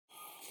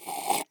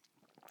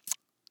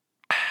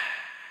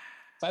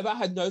But if I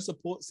had no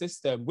support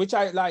system, which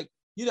I like,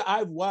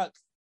 I've worked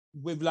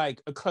with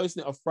like a close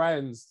knit of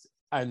friends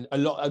and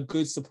a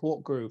good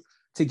support group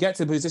to get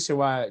to a position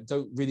where I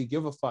don't really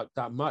give a fuck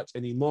that much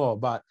anymore.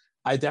 But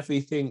I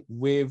definitely think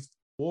with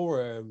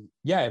Forum,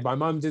 my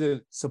mum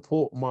didn't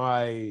support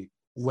my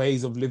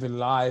ways of living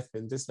life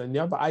and this and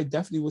that, but I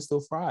definitely will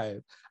still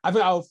thrive. I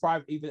think I'll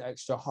thrive even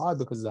extra hard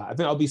because of that. I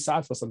think I'll be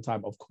sad for some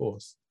time, of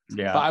course.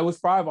 Yeah. But I would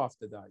thrive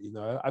after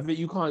that, I think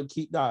you can't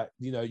keep that,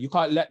 you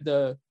can't let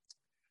the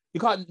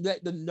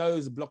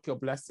nose block your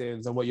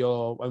blessings and what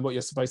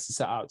you're supposed to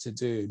set out to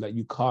do. Like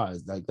you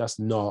can't. Like that's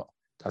not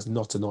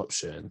an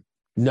option.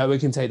 No one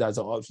can take that as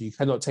an option. You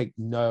cannot take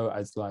no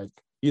as like,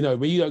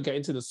 when you don't get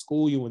into the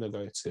school you want to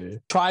go to.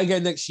 Try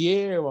again next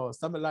year or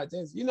something like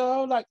this.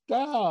 Like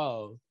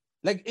girl.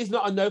 Like it's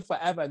not a no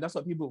forever, and that's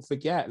what people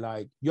forget.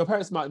 Like your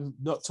parents might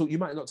not talk, you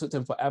might not talk to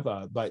them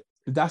forever, but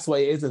that's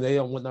what it is, and they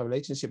don't want that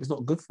relationship. It's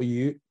not good for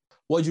you.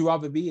 What would you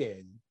rather be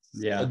in?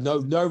 Yeah. No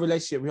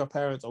relationship with your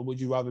parents, or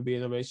would you rather be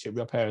in a relationship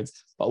with your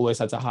parents but always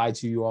have to hide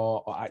who you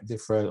are or act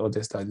different or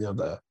this, that, and the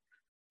other?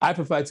 I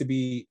prefer to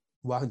be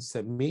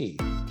 100% me.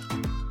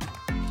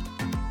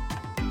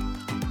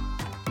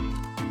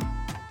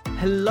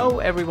 Hello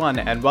everyone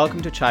and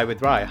welcome to Chai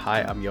with Rai.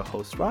 Hi, I'm your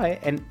host Rai,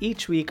 and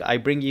each week I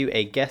bring you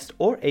a guest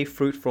or a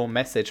fruitful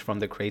message from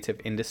the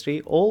creative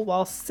industry, all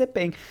while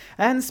sipping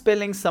and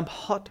spilling some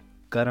hot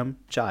garam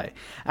chai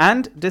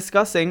and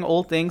discussing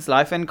all things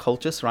life and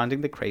culture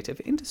surrounding the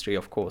creative industry,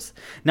 of course.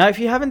 Now, if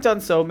you haven't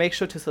done so, make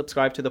sure to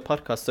subscribe to the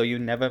podcast so you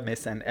never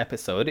miss an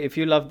episode. If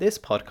you love this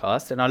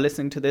podcast and are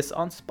listening to this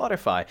on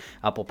Spotify,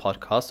 Apple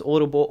Podcasts,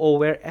 Audible, or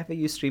wherever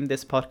you stream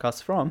this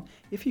podcast from,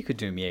 if you could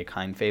do me a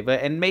kind favor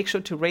and make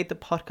sure to rate the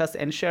podcast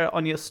and share it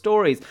on your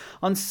stories,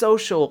 on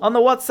social, on the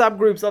WhatsApp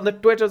groups, on the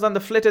Twitters, on the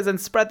Flitters, and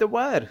spread the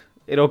word.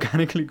 It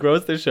organically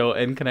grows the show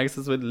and connects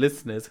us with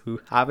listeners who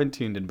haven't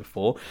tuned in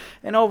before,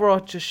 and overall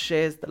just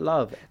shares the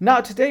love. Now,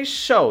 today's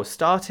show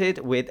started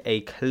with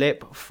a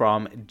clip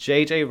from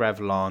JJ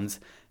Revlon's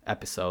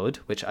episode,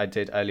 which I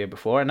did earlier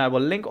before, and I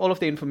will link all of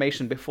the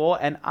information before.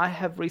 And I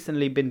have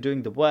recently been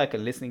doing the work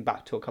and listening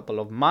back to a couple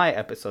of my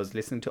episodes,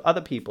 listening to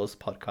other people's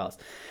podcasts.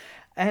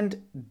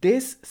 And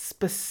this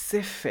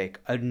specific,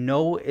 a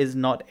no is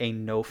not a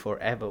no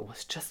forever,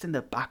 was just in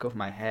the back of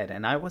my head.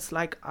 And I was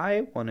like,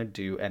 I want to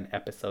do an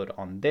episode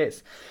on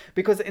this.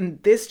 Because in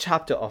this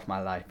chapter of my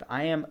life,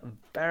 I am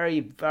very,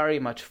 very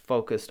much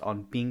focused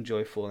on being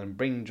joyful and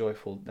bringing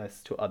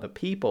joyfulness to other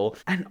people.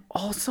 And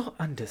also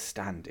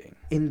understanding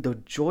in the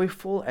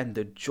joyful and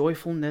the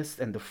joyfulness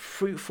and the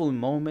fruitful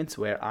moments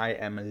where I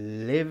am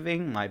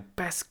living my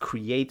best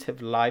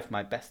creative life,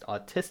 my best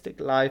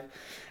artistic life,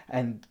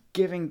 and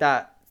giving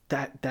that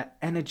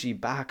energy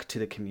back to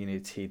the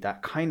community,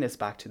 that kindness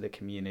back to the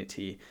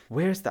community.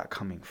 Where's that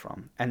coming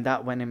from? And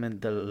that when I'm in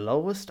the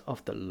lowest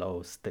of the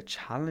lows, the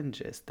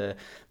challenges, the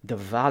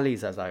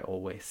valleys, as I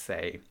always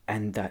say,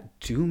 and that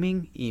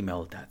dooming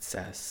email that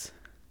says,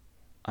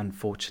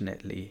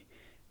 unfortunately,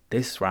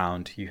 this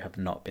round you have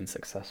not been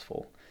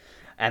successful.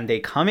 And they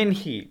come in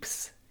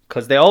heaps.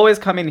 Because they always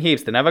come in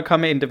heaps. They never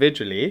come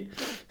individually.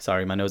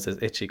 Sorry, my nose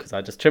is itchy because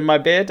I just trimmed my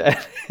beard. And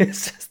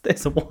it's just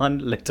this one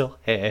little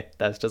hair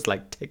that's just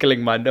like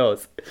tickling my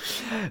nose.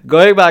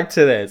 Going back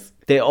to this.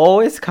 They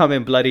always come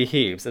in bloody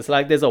heaps. It's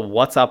like there's a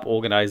WhatsApp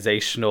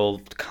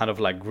organizational kind of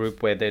like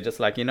group where they're just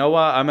like, you know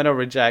what? I'm going to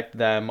reject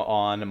them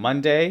on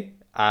Monday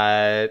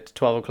at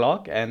 12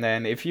 o'clock. And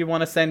then if you want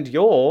to send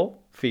your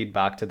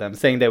feedback to them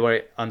saying they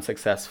were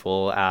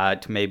unsuccessful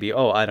at maybe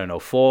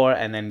 4,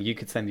 and then you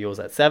could send yours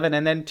at 7,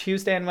 and then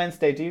Tuesday and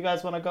Wednesday, do you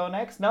guys want to go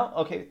next? No?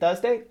 Okay,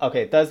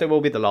 Thursday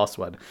will be the last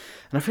one.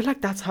 And I feel like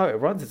that's how it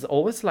runs. It's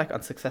always like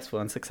unsuccessful,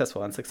 and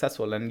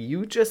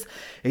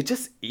it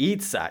just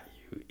eats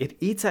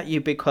at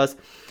you because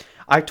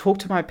I talk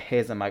to my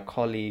peers and my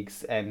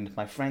colleagues and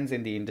my friends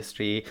in the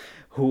industry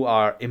who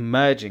are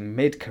emerging,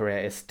 mid-career,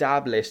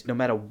 established, no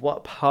matter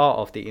what part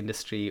of the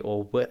industry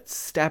or what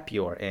step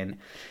you're in.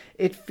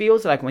 It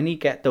feels like when you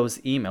get those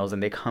emails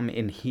and they come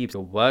in heaps,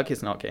 your work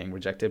is not getting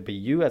rejected, but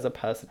you as a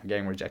person are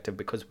getting rejected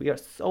because we are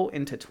so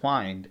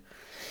intertwined.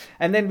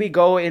 And then we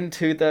go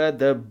into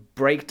the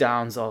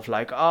breakdowns of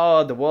like,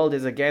 oh, the world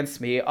is against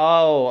me.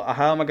 Oh,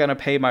 how am I going to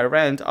pay my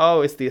rent?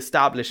 Oh, it's the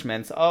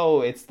establishments.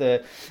 Oh, it's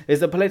the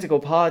political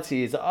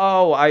parties.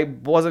 Oh, I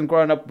wasn't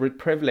growing up with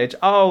privilege.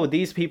 Oh,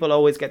 these people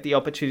always get the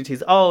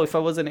opportunities. Oh, if I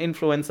was an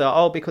influencer.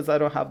 Oh, because I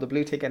don't have the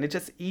blue tick. And it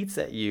just eats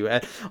at you.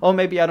 And oh,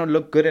 maybe I don't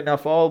look good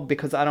enough. Oh,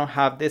 because I don't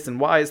have this. And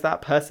why is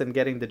that person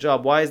getting the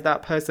job? Why is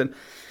that person...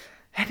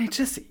 And it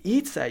just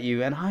eats at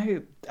you. And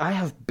I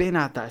have been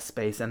at that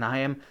space, and I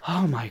am,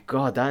 oh my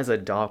God, that is a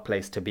dark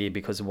place to be,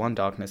 because one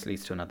darkness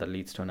leads to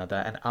another.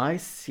 And I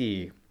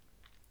see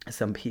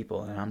some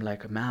people and I'm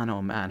like, man,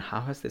 oh man,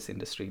 how has this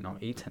industry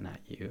not eaten at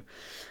you?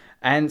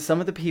 And some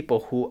of the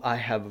people who I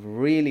have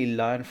really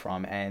learned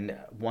from and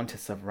want to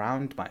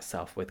surround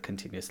myself with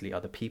continuously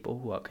are the people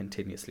who are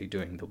continuously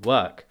doing the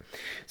work.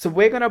 So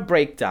we're going to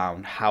break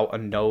down how a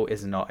no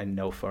is not a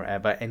no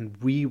forever and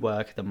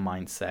rework the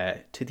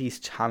mindset to these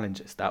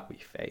challenges that we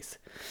face.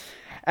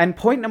 And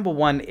point number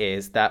one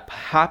is that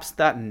perhaps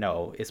that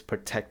no is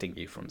protecting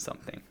you from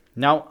something.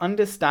 Now,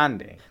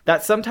 understanding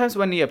that sometimes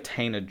when you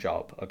obtain a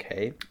job,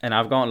 okay, and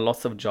I've gotten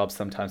lots of jobs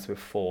sometimes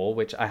before,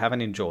 which I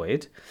haven't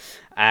enjoyed,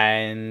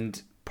 and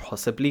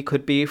possibly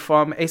could be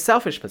from a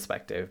selfish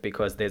perspective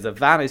because there's a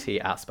vanity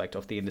aspect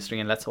of the industry,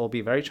 and let's all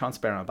be very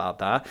transparent about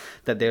that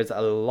there's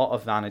a lot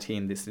of vanity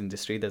in this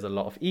industry, there's a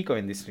lot of ego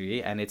in this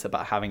industry, and it's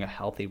about having a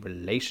healthy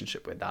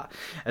relationship with that,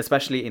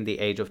 especially in the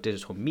age of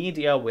digital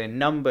media where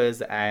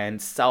numbers and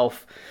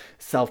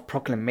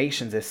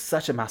self-proclamations is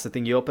such a massive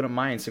thing. You open up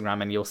my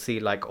Instagram and you'll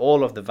see like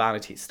all of the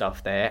vanity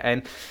stuff there,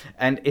 and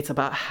it's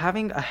about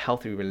having a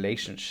healthy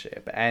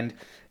relationship and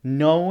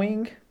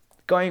knowing,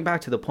 going back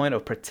to the point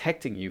of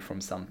protecting you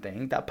from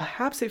something, that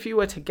perhaps if you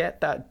were to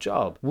get that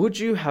job, would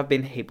you have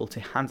been able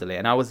to handle it?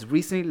 And I was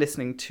recently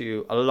listening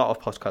to a lot of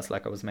podcasts,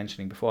 like I was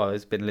mentioning before.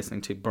 I've been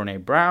listening to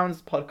Brene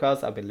Brown's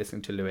podcast. I've been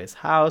listening to Lewis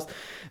Howes,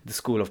 The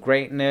School of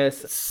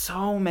Greatness,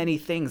 so many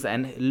things.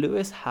 And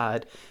Lewis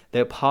had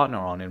their partner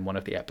on in one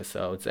of the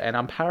episodes, and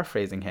I'm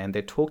paraphrasing here, and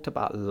they talked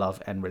about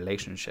love and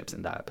relationships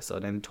in that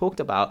episode, and talked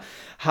about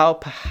how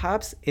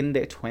perhaps in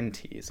their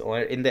 20s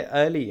or in their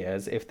early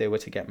years, if they were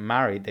to get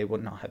married, they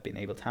would not have been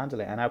able to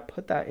handle it. And I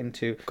put that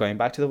into going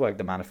back to the work,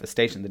 the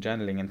manifestation, the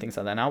journaling and things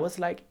like that. And I was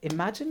like,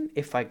 imagine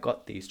if I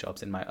got these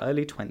jobs in my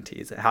early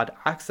 20s, had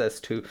access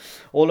to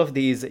all of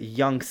these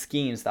young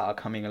schemes that are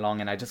coming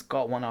along, and I just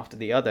got one after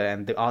the other,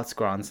 and the arts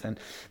grants and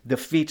the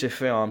feature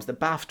films, the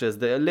BAFTAs,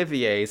 the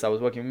Oliviers. I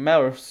was working with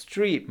Meryl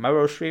Streep,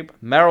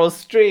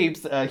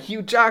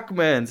 Hugh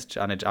Jackman's,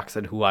 Janet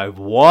Jackson, who I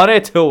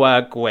wanted to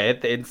work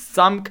with in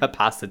some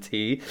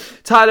capacity,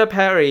 Tyler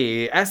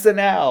Perry,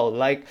 SNL,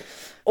 like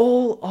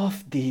all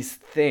of these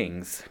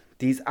things,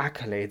 these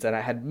accolades, and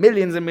I had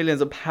millions and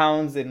millions of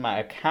pounds in my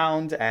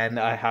account, and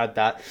I had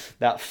that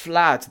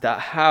flat, that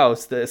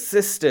house, the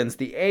assistants,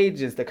 the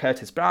agents, the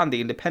Curtis Brown,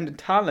 the independent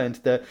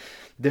talent, the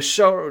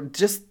show,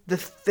 just the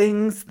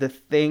things.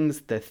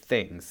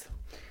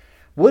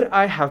 Would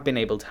I have been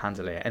able to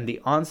handle it? And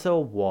the answer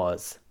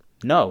was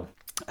no.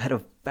 I had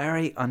a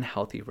very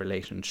unhealthy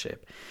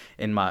relationship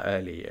in my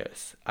early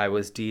years. I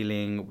was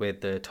dealing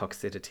with the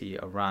toxicity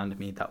around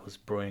me that was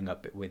brewing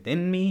up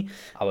within me.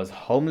 I was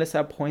homeless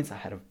at points. I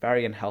had a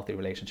very unhealthy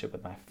relationship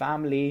with my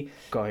family,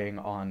 going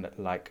on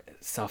like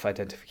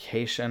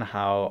self-identification,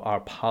 how our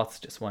paths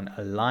just weren't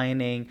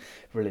aligning,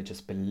 religious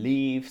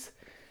beliefs.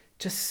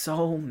 Just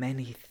so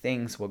many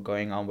things were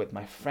going on with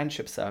my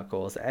friendship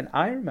circles. And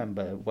I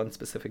remember one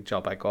specific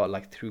job I got,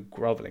 like through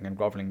groveling. I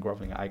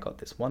got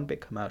this one big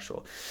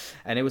commercial,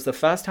 and it was the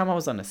first time I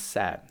was on a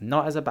set,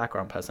 not as a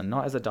background person,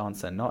 not as a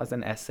dancer, not as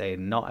an essay,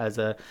 not as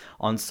a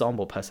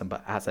ensemble person,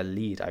 but as a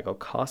lead. I got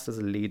cast as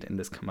a lead in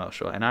this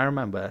commercial. And I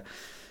remember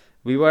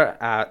we were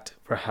at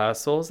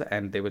rehearsals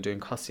and they were doing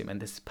costume, and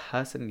this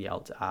person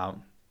yelled out,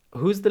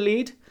 "Who's the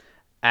lead?"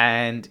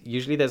 And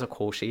usually there's a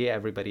call sheet,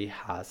 everybody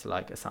has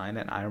like a sign,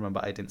 and I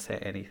remember I didn't say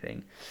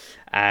anything.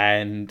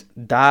 And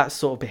that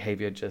sort of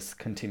behavior just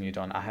continued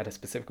on. I had a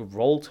specific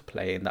role to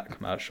play in that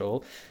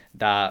commercial,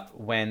 that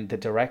when the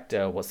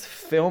director was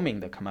filming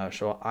the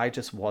commercial, I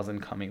just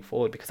wasn't coming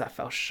forward because I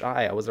felt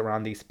shy. I was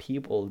around these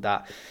people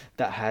that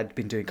had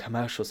been doing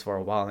commercials for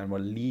a while and were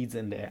leads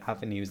in their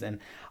avenues, and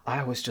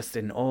I was just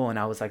in awe. And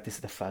I was like, this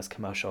is the first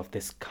commercial of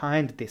this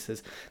kind. This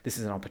is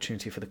an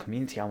opportunity for the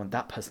community. I want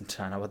that person to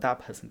shine. I want that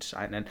person to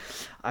shine. And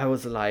I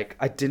was like,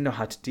 I didn't know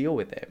how to deal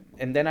with it.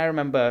 And then I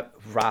remember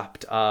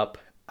wrapped up,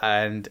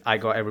 and I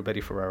got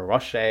everybody Ferrero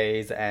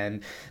Rochers.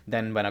 And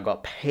then when I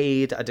got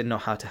paid, I didn't know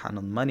how to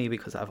handle money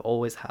because I've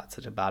always had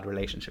such a bad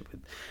relationship with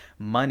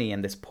money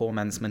and this poor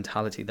man's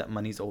mentality that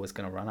money's always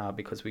going to run out,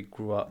 because I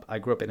grew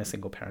up in a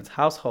single parents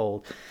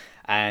household,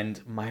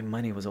 and my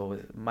money was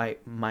always, my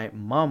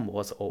mum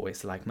was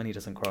always like, money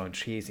doesn't grow on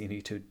trees, you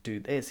need to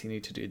do this, you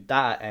need to do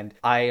that. And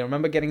I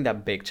remember getting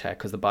that big check,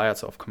 because the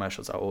buyouts of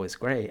commercials are always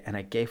great, and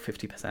I gave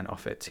 50%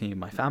 of it to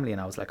my family, and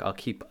I was like, I'll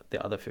keep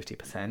the other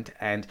 50%.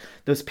 And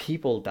those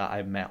people that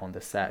I met on the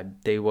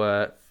set,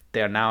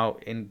 they're now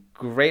in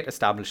great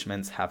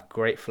establishments, have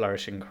great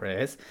flourishing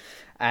careers.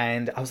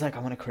 And I was like, I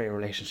want to create a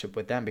relationship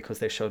with them because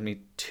they showed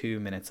me 2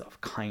 minutes of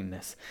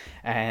kindness.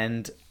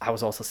 And I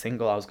was also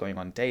single. I was going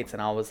on dates,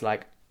 and I was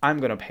like, I'm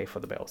going to pay for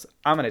the bills.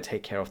 I'm going to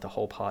take care of the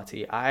whole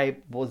party. I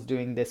was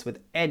doing this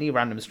with any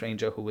random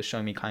stranger who was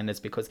showing me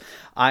kindness because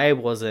I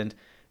wasn't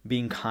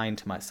being kind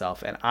to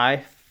myself. And I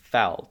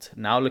felt,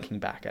 now looking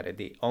back at it,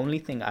 the only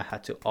thing I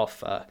had to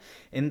offer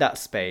in that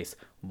space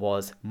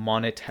was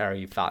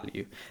monetary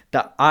value.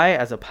 That I,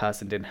 as a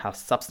person, didn't have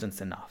substance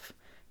enough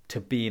to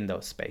be in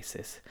those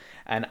spaces,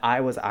 and I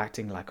was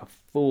acting like a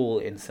fool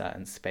in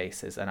certain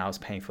spaces, and I was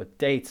paying for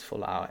dates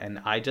full out, and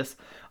I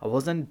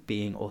wasn't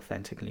being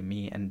authentically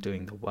me and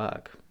doing the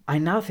work. I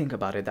now think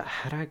about it that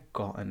had I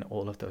gotten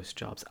all of those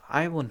jobs,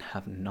 I wouldn't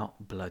have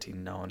not bloody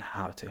known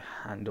how to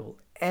handle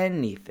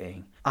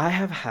anything. I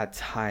have had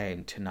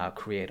time to now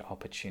create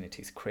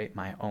opportunities, create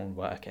my own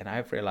work, and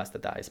I've realized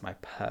that that is my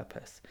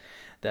purpose.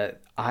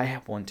 That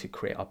I want to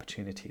create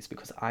opportunities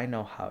because I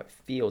know how it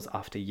feels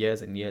after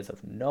years and years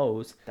of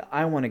no's, that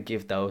I want to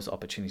give those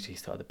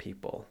opportunities to other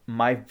people.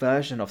 My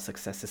version of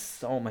success is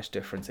so much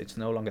different. It's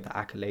no longer the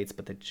accolades,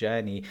 but the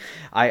journey.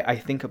 I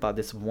think about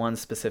this one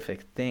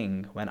specific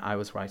thing when I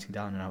was writing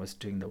down and I was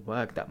doing the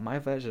work, that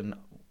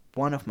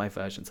one of my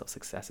versions of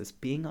success is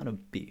being on a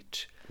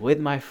beach with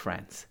my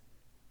friends,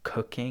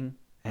 cooking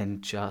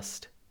and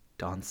just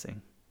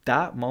dancing.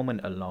 That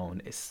moment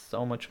alone is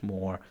so much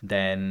more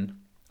than,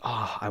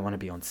 oh, I want to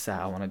be on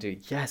set, I want to do.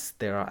 Yes,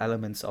 there are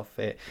elements of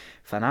it,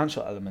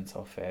 financial elements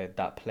of it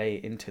that play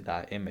into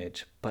that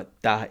image, but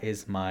that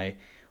is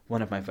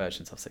one of my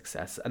versions of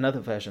success.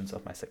 Another versions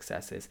of my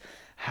success is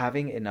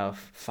having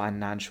enough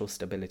financial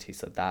stability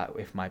so that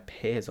if my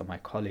peers or my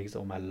colleagues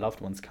or my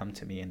loved ones come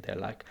to me and they're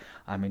like,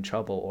 I'm in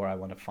trouble or I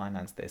want to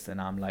finance this, and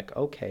I'm like,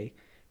 okay,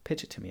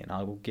 pitch it to me and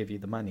I will give you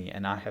the money.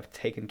 And I have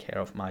taken care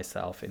of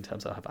myself in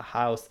terms of I have a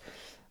house,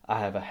 I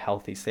have a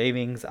healthy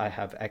savings, I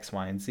have X,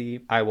 Y, and Z,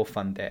 I will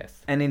fund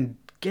this. And in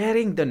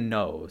getting the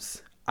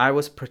no's, I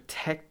was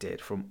protected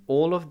from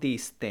all of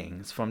these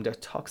things, from the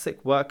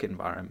toxic work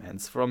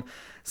environments, from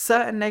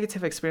certain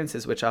negative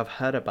experiences which I've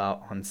heard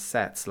about on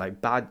sets, like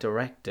bad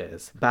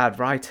directors, bad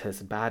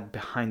writers, bad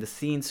behind the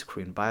scenes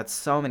crew, bad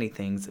so many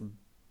things,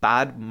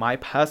 bad my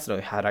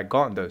personal, had I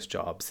gotten those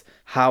jobs,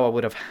 how I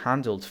would have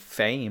handled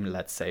fame,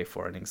 let's say,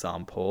 for an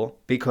example,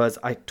 because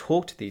I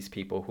talk to these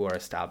people who are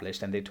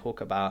established and they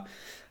talk about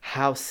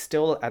how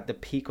still at the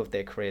peak of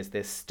their careers,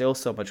 there's still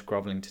so much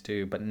groveling to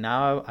do. But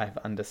now I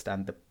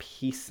understand the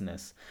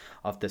peaceness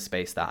of the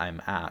space that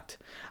I'm at.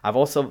 I've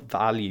also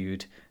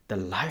valued the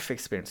life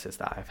experiences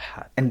that I've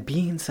had, and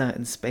be in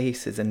certain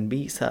spaces and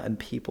meet certain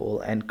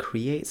people and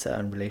create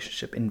certain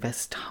relationship,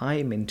 invest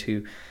time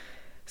into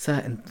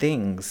certain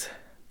things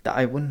that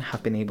I wouldn't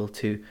have been able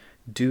to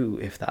do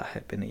if that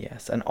had been a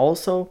yes. And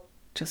also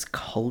just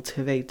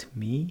cultivate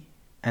me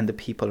and the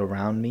people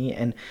around me.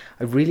 And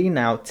I really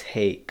now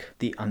take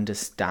the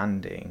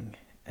understanding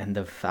and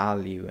the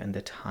value and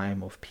the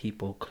time of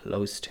people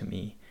close to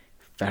me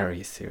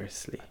very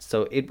seriously.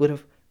 So it would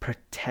have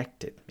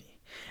protected me,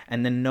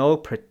 and the no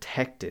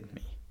protected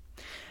me.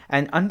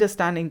 And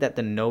understanding that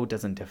the no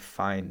doesn't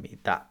define me,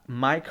 that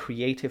my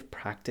creative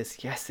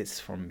practice, yes,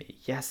 it's from me.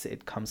 Yes,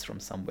 it comes from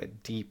somewhere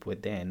deep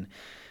within,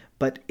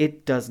 but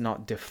it does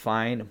not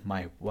define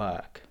my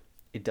work.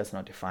 It does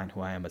not define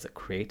who I am as a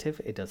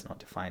creative. It does not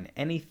define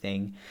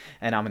anything.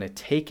 And I'm going to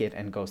take it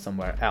and go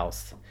somewhere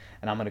else.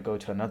 And I'm going to go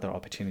to another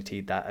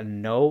opportunity. That a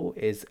no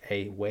is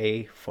a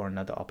way for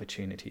another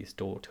opportunity's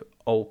door to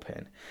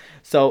open.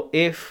 So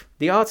if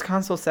the Arts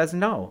Council says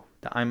no,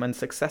 that I'm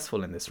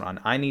unsuccessful in this run,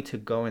 I need to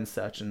go and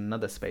search in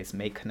another space,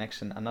 make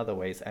connection in other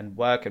ways, and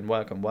work and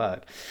work and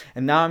work.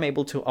 And now I'm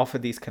able to offer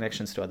these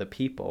connections to other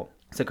people.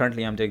 So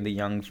currently I'm doing the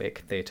Young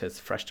Vic Theatre's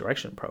Fresh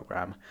Direction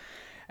program.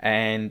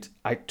 And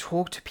I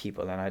talk to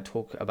people and I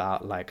talk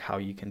about like how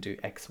you can do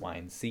X, Y,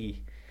 and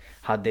Z,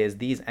 how there's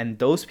these, and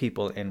those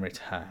people in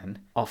return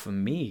offer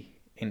me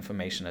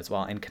information as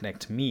well and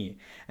connect me.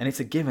 And it's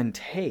a give and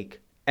take.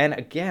 And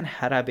again,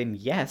 had I been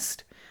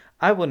yesed,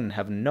 I wouldn't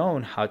have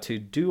known how to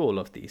do all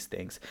of these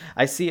things.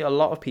 I see a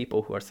lot of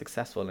people who are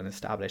successful and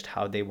established,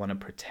 how they want to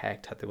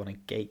protect, how they want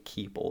to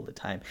gatekeep all the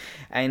time.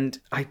 And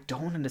I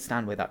don't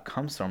understand where that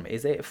comes from.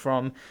 Is it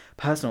from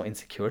personal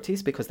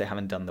insecurities because they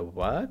haven't done the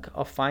work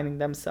of finding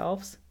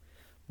themselves?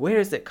 Where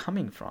is it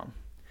coming from?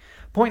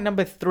 Point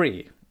number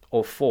 3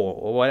 or 4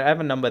 or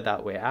whatever number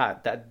that we're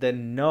at, that the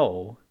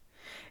no,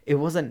 it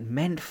wasn't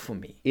meant for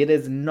me. It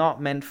is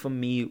not meant for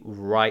me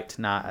right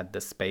now at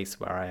the space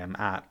where I am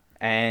at.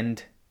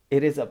 And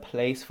it is a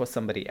place for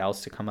somebody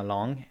else to come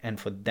along and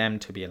for them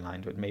to be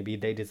aligned with. Maybe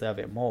they deserve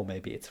it more.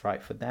 Maybe it's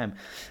right for them.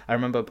 I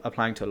remember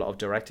applying to a lot of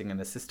directing and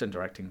assistant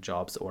directing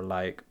jobs, or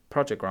like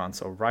project grants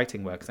or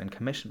writing works and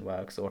commission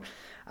works or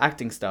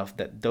acting stuff,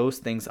 that those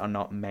things are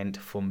not meant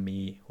for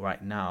me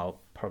right now,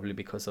 probably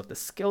because of the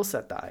skill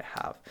set that I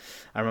have.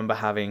 I remember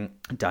having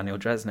Daniel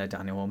Dresner,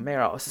 Daniel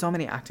O'Meara, or so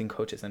many acting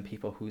coaches and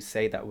people who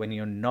say that when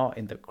you're not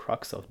in the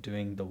crux of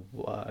doing the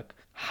work,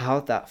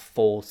 how that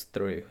falls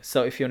through.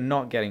 So if you're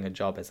not getting a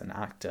job as an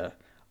actor,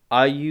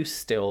 are you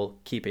still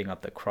keeping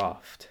up the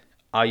craft?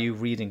 Are you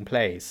reading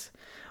plays?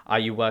 Are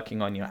you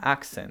working on your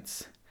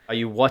accents? Are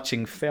you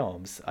watching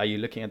films? Are you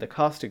looking at the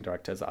casting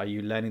directors? Are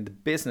you learning the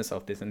business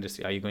of this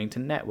industry? Are you going to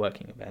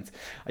networking events?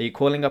 Are you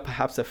calling up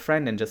perhaps a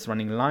friend and just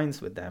running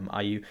lines with them?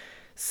 Are you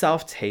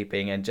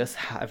self-taping and just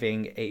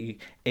having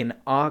an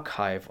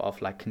archive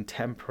of like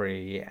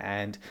contemporary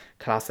and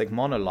classic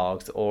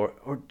monologues, or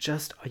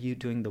just are you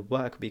doing the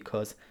work?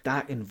 Because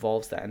that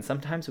involves that. And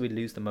sometimes we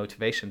lose the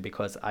motivation,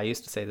 because I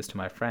used to say this to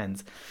my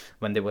friends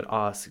when they would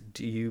ask,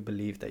 do you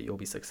believe that you'll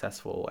be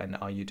successful and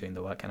are you doing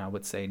the work? And I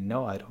would say,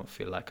 no, I don't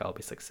feel like I'll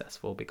be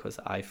successful because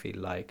I feel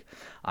like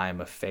I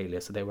am a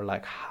failure. So they were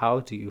like, how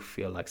do you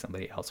feel like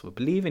somebody else will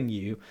believe in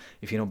you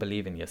if you don't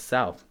believe in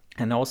yourself?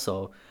 And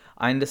also,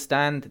 I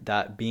understand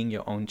that being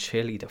your own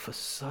cheerleader for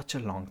such a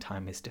long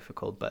time is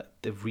difficult, but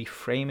the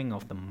reframing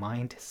of the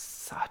mind is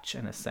such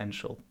an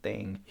essential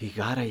thing. You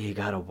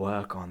gotta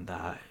work on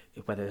that,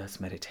 whether that's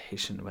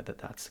meditation, whether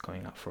that's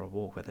going out for a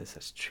walk, whether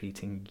that's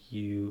treating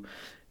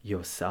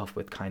yourself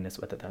with kindness,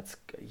 whether that's,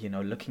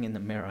 looking in the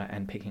mirror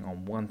and picking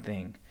on one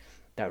thing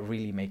that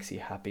really makes you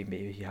happy.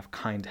 Maybe you have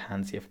kind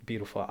hands, you have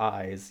beautiful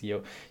eyes,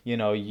 your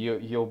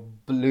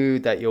blue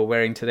that you're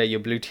wearing today, your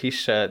blue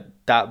t-shirt,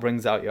 that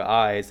brings out your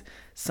eyes.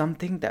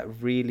 Something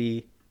that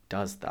really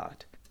does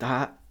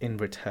that in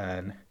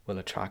return will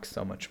attract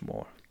so much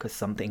more, because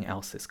something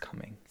else is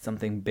coming,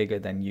 something bigger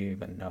than you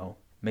even know.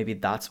 Maybe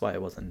that's why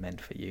it wasn't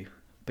meant for you,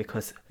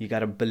 because you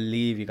gotta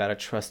believe, you gotta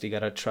trust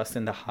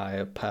in the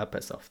higher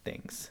purpose of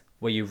things.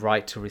 Were you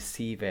right to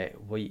receive it?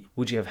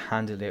 Would you have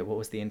handled it? What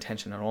was the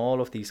intention? And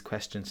all of these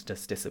questions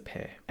just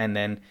disappear. And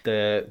then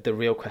the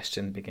real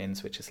question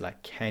begins, which is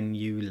like, can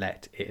you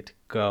let it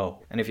go?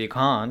 And if you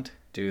can't,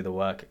 do the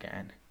work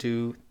again.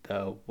 Do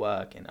the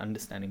work in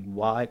understanding,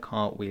 why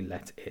can't we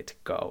let it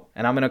go?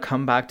 And I'm going to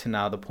come back to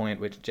now the point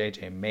which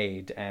JJ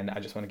made. And I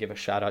just want to give a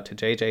shout out to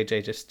JJ.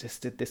 JJ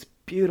just did this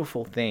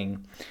beautiful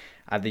thing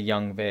at the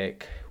Young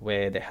Vic,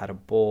 where they had a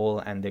ball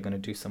and they're going to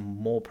do some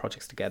more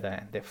projects together,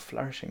 and they're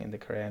flourishing in their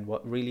career. And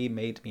what really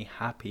made me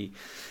happy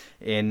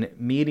in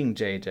meeting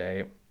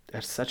JJ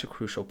at such a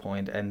crucial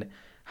point and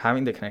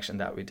having the connection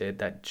that we did,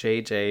 that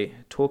JJ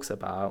talks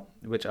about,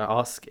 which I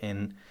ask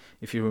in,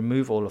 if you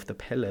remove all of the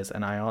pillars,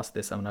 and I asked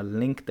this, I'm going to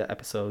link the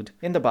episode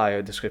in the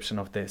bio description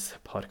of this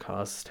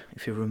podcast.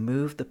 If you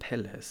remove the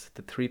pillars,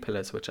 the 3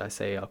 pillars, which I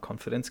say are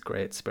confidence,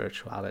 grit,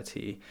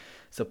 spirituality,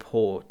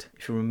 support,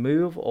 if you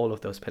remove all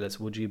of those pillars,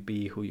 would you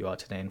be who you are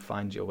today and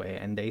find your way?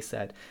 And they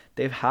said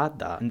they've had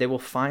that and they will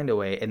find a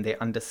way, and they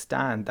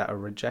understand that a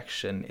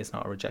rejection is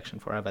not a rejection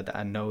forever, that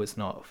a no is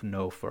not a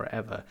no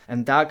forever.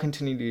 And that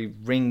continually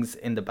rings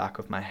in the back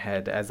of my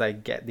head as I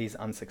get these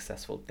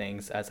unsuccessful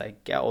things, as I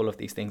get all of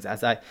these things,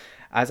 as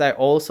I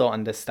also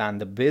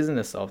understand the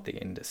business of the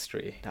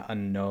industry, that a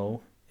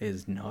no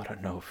is not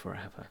a no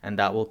forever. And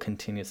that will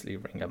continuously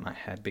ring in my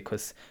head,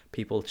 because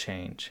people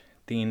change.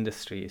 The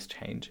industry is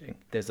changing.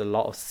 There's a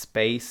lot of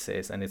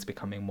spaces and it's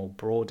becoming more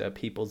broader.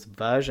 People's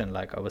version,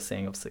 like I was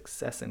saying, of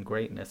success and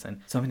greatness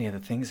and so many other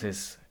things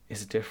is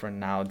different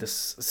now.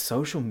 This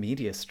social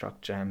media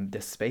structure and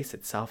this space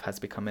itself has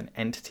become an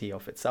entity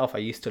of itself. I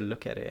used to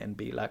look at it and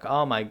be like,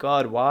 oh my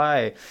God,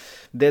 why?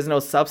 There's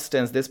no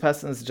substance. This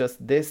person's just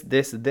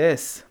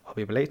this. I'll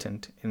be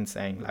blatant in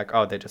saying like,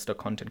 oh, they're just a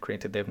content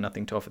creator. They have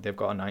nothing to offer. They've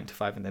got a 9 to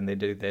 5 and then they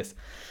do this.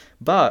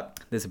 But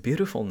there's a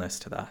beautifulness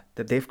to that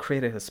they've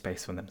created a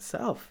space for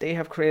themselves. They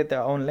have created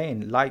their own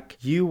lane, like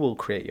you will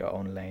create your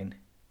own lane.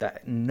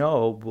 That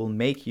no will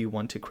make you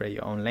want to create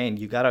your own lane.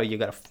 You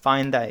gotta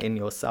find that in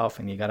yourself,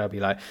 and you gotta be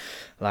like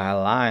a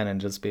lion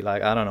and just be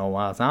like, I don't know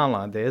why I sound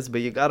like this,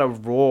 but you gotta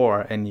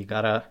roar, and you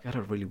gotta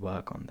really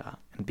work on that.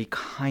 And be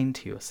kind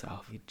to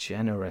yourself, be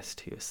generous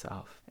to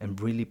yourself, and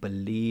really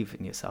believe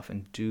in yourself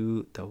and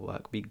do the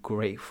work. Be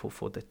grateful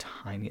for the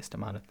tiniest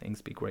amount of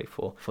things. Be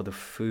grateful for the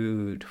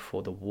food,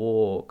 for the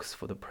walks,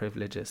 for the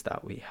privileges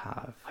that we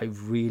have. I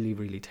really,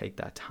 really take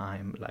that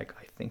time. Like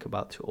I think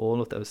about to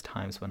all of those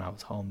times when I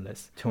was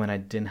homeless, to when I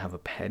didn't have a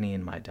penny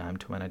in my dime,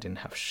 to when I didn't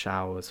have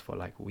showers for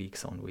like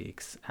weeks on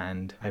weeks.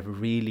 And I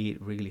really,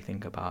 really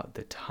think about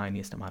the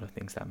tiniest amount of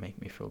things that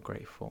make me feel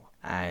grateful.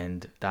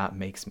 And that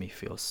makes me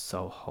feel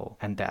so whole.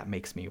 And that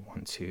makes me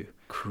want to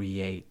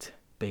create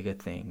bigger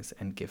things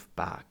and give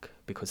back,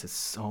 because it's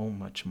so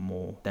much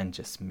more than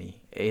just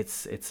me.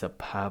 It's a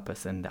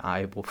purpose, and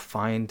I will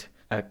find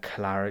a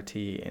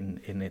clarity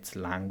in its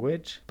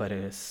language, but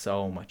it is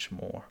so much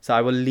more. So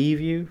I will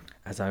leave you,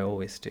 as I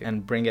always do,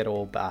 and bring it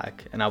all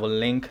back. And I will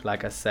link,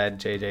 like I said,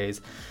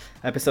 JJ's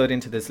episode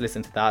into this.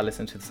 Listen to that,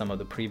 listen to some of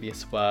the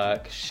previous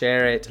work,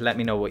 share it, let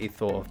me know what you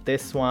thought of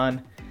this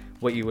one,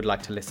 what you would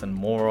like to listen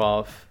more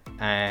of,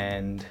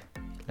 and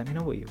let me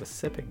know what you were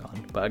sipping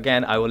on. But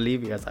again, I will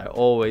leave you as I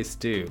always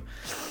do.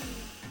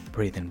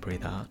 Breathe in,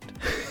 breathe out.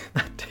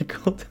 That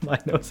tickled my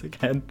nose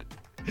again.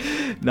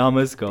 Now I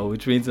must go,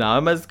 which means now I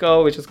must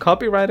go, which is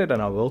copyrighted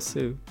and I will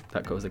sue.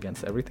 That goes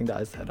against everything that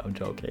I said. I'm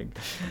joking.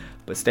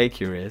 But stay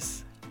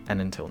curious,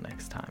 and until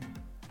next time.